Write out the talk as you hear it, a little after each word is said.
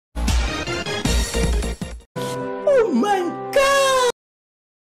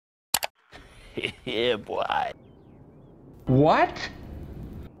Yeah, boy. What?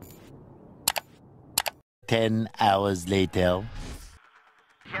 10 hours later.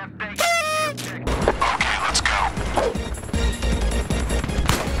 Okay, let's go.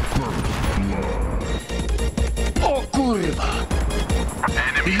 Oh, kurwa!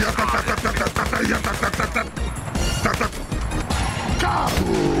 Enemy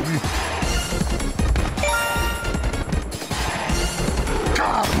Kaboom!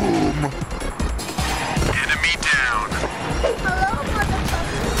 Kaboom! Enemy down. Hello, motherfucker.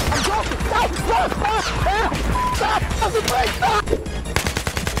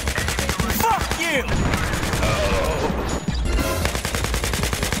 Fuck you!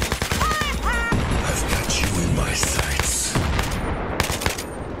 I've got you in my sights.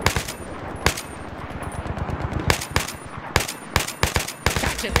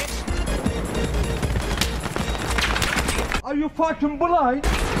 Gotcha, bitch! Are you fucking blind?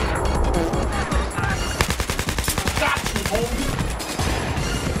 Got you, homie!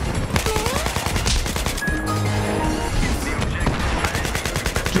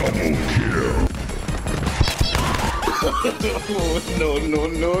 Double kill.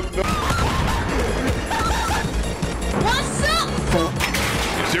 No. What's up?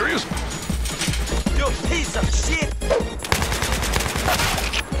 You serious? You piece of shit!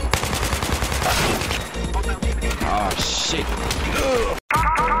 Oh, shit.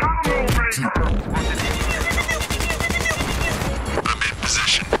 I'm in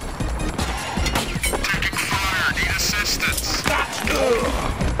position. Taking fire. Need assistance.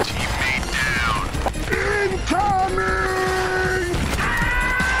 Teammate down. Incoming!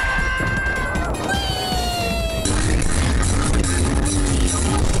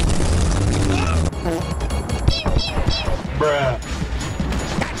 Bruh.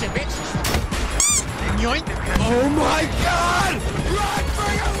 Gotcha, bitch! Yoink! Oh my God! Run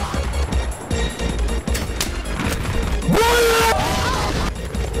for your life!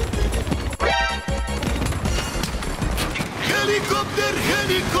 Helicopter!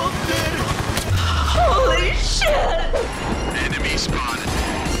 Helicopter! Holy shit! Enemy spotted.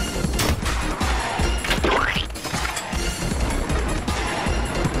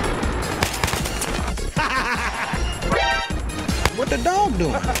 What the dog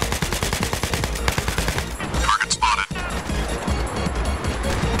doing? Target spotted.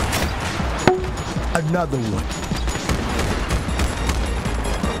 Another one.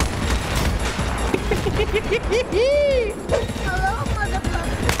 Hello, motherfucker.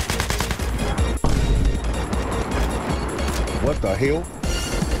 What the hell?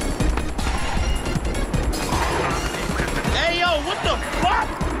 Hey, yo, what the fuck?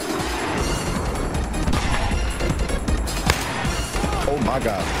 Oh my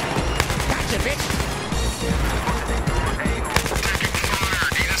God. Gotcha, bitch! Taking fire.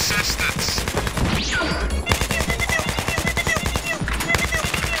 Need assistance.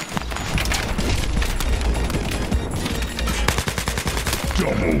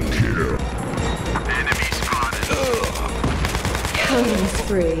 Double kill. Enemy spotted. Killing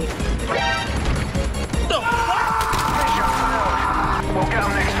spree. We'll get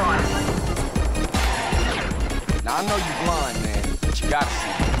him next time. Now, I know you blind, man, but you gotta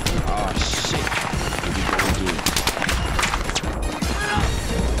see. Oh, shit. What we gonna do?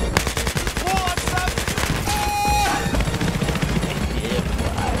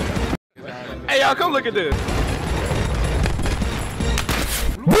 Hey, y'all, come look at this.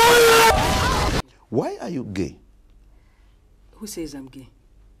 Why are you gay? Who says I'm gay?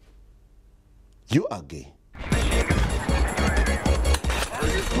 You are gay. Are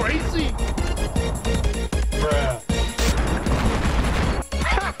you crazy? Bruh.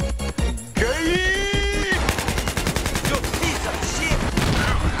 You piece of shit!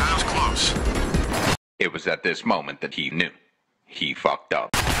 That was close. It was at this moment that he knew. He fucked up.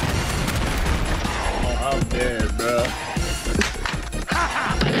 Oh, I'm dead, bro.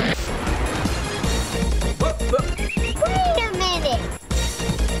 Wait a minute.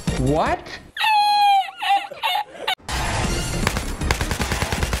 What?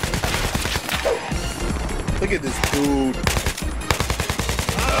 Look at this dude.